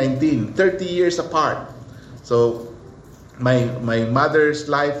 2019, 30 years apart. So my mother's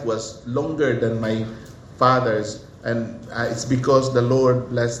life was longer than my father's, and it's because the Lord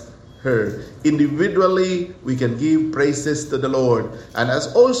blessed her. Individually, we can give praises to the Lord, and as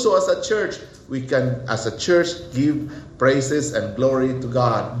a church, we can, as a church, give praises and glory to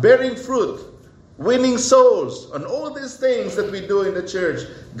God, bearing fruit, winning souls, and all these things that we do in the church.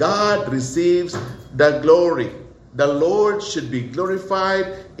 God receives the glory. The Lord should be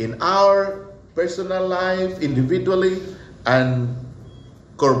glorified in our personal life, individually, and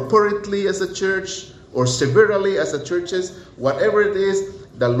corporately as a church, or severally as a churches. Whatever it is,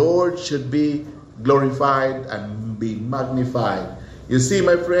 the Lord should be glorified and be magnified. You see,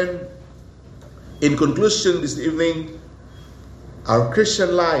 my friend, in conclusion this evening, our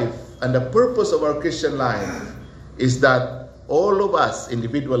Christian life, and the purpose of our Christian life, is that all of us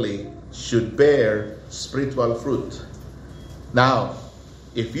individually should bear spiritual fruit. Now,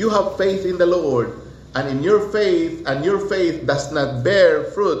 if you have faith in the Lord, and in your faith does not bear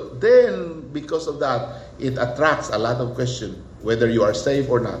fruit, then because of that, it attracts a lot of questions, whether you are saved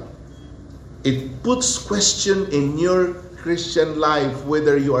or not. It puts question in your Christian life,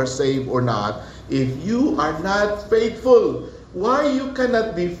 whether you are saved or not. If you are not faithful, why you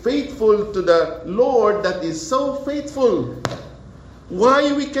cannot be faithful to the Lord that is so faithful?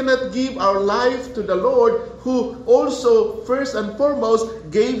 Why we cannot give our life to the Lord, who also first and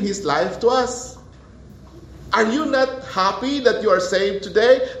foremost gave His life to us? Are you not happy that you are saved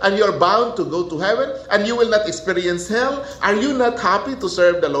today and you are bound to go to heaven and you will not experience hell? Are you not happy to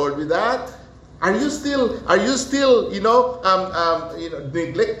serve the Lord with that? Are you still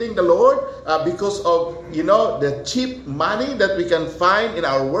neglecting the Lord because of the cheap money that we can find in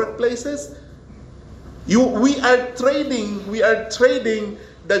our workplaces? We are trading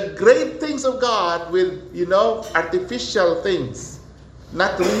the great things of God with artificial things,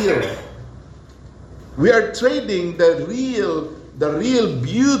 not real. We are trading the real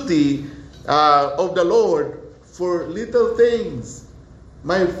beauty of the Lord for little things.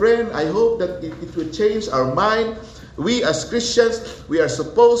 My friend, I hope that it will change our mind. We as Christians, we are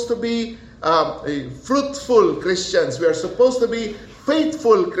supposed to be fruitful Christians. We are supposed to be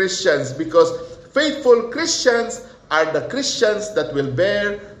faithful Christians, because faithful Christians are the Christians that will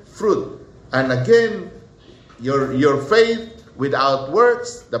bear fruit. And again, your faith without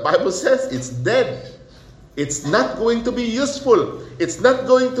works, the Bible says it's dead. It's not going to be useful. It's not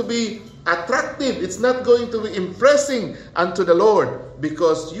going to be attractive. It's not going to be impressing unto the Lord,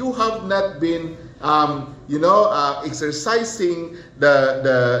 because you have not been, exercising the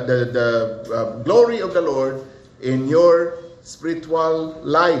glory of the Lord in your spiritual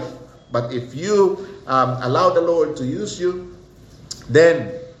life. But if you allow the Lord to use you,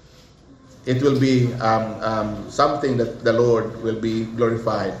 then it will be something that the Lord will be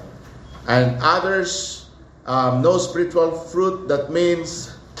glorified. And others, no spiritual fruit, that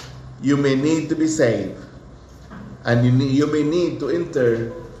means you may need to be saved. And you may need to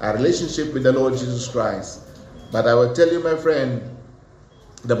enter a relationship with the Lord Jesus Christ. But I will tell you, my friend,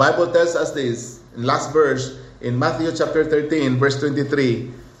 the Bible tells us this in last verse, in Matthew chapter 13, verse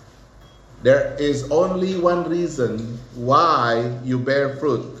 23. There is only one reason why you bear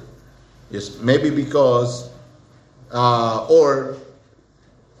fruit. Yes, maybe because, or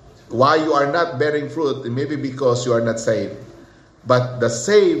why you are not bearing fruit, maybe because you are not saved. But the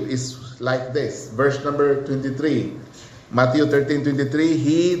saved is like this. Verse number 23. Matthew 13:23.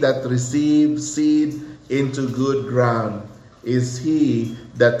 He that receives seed into good ground is he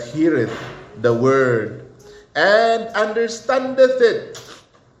that heareth the word, and understandeth it,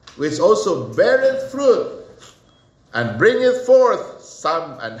 which also beareth fruit, and bringeth forth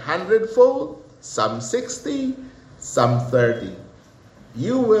some 100-fold, some 60, some 30.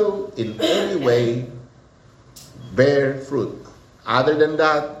 You will in any way bear fruit. Other than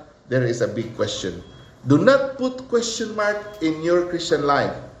that, there is a big question. Do not put question mark in your Christian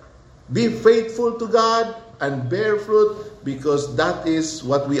life. Be faithful to God and bear fruit, because that is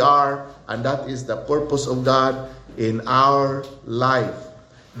what we are, and that is the purpose of God in our life.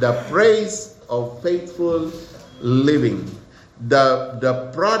 The praise of faithful living. The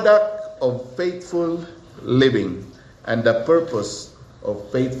product of faithful living. And the purpose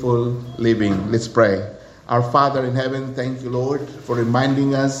of faithful living. Let's pray. Our Father in heaven, thank you, Lord, for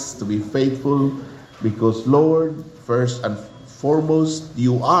reminding us to be faithful because, Lord, first and foremost,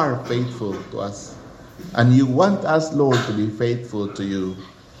 you are faithful to us. And you want us, Lord, to be faithful to you.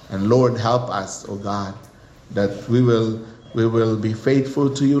 And Lord, help us, O God, that we will be faithful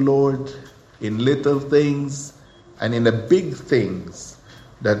to you, Lord, in little things and in the big things.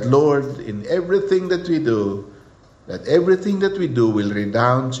 That, Lord, in everything that we do, will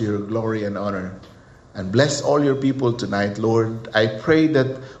redound to your glory and honor. And bless all your people tonight, Lord. I pray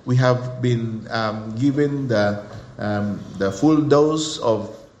that we have been given the full dose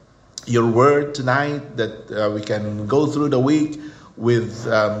of your word tonight, that we can go through the week with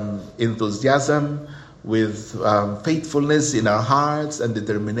enthusiasm, with faithfulness in our hearts and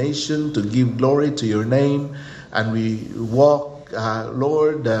determination to give glory to your name. And we walk,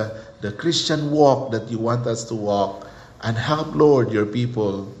 Lord, the Christian walk that you want us to walk. And help, Lord, your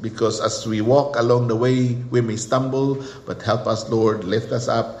people, because as we walk along the way, we may stumble, but help us, Lord, lift us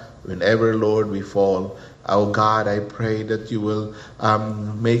up whenever, Lord, we fall. Oh God, I pray that you will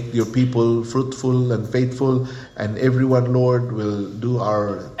make your people fruitful and faithful, and everyone, Lord, will do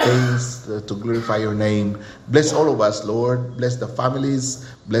our things to glorify your name. Bless all of us, Lord. Bless the families.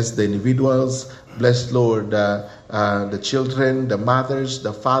 Bless the individuals. Bless, Lord, the children, the mothers,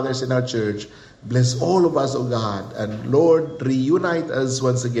 the fathers in our church. Bless all of us, O God, and Lord, reunite us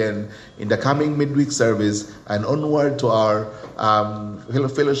once again in the coming midweek service and onward to our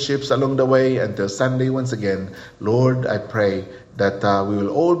fellowships along the way until Sunday once again. Lord, I pray that we will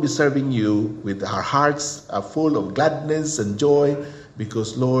all be serving you with our hearts full of gladness and joy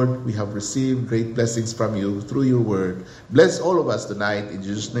because, Lord, we have received great blessings from you through your word. Bless all of us tonight. In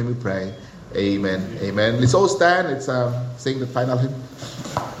Jesus' name we pray. Amen. Amen. Let's all stand. Let's sing the final hymn.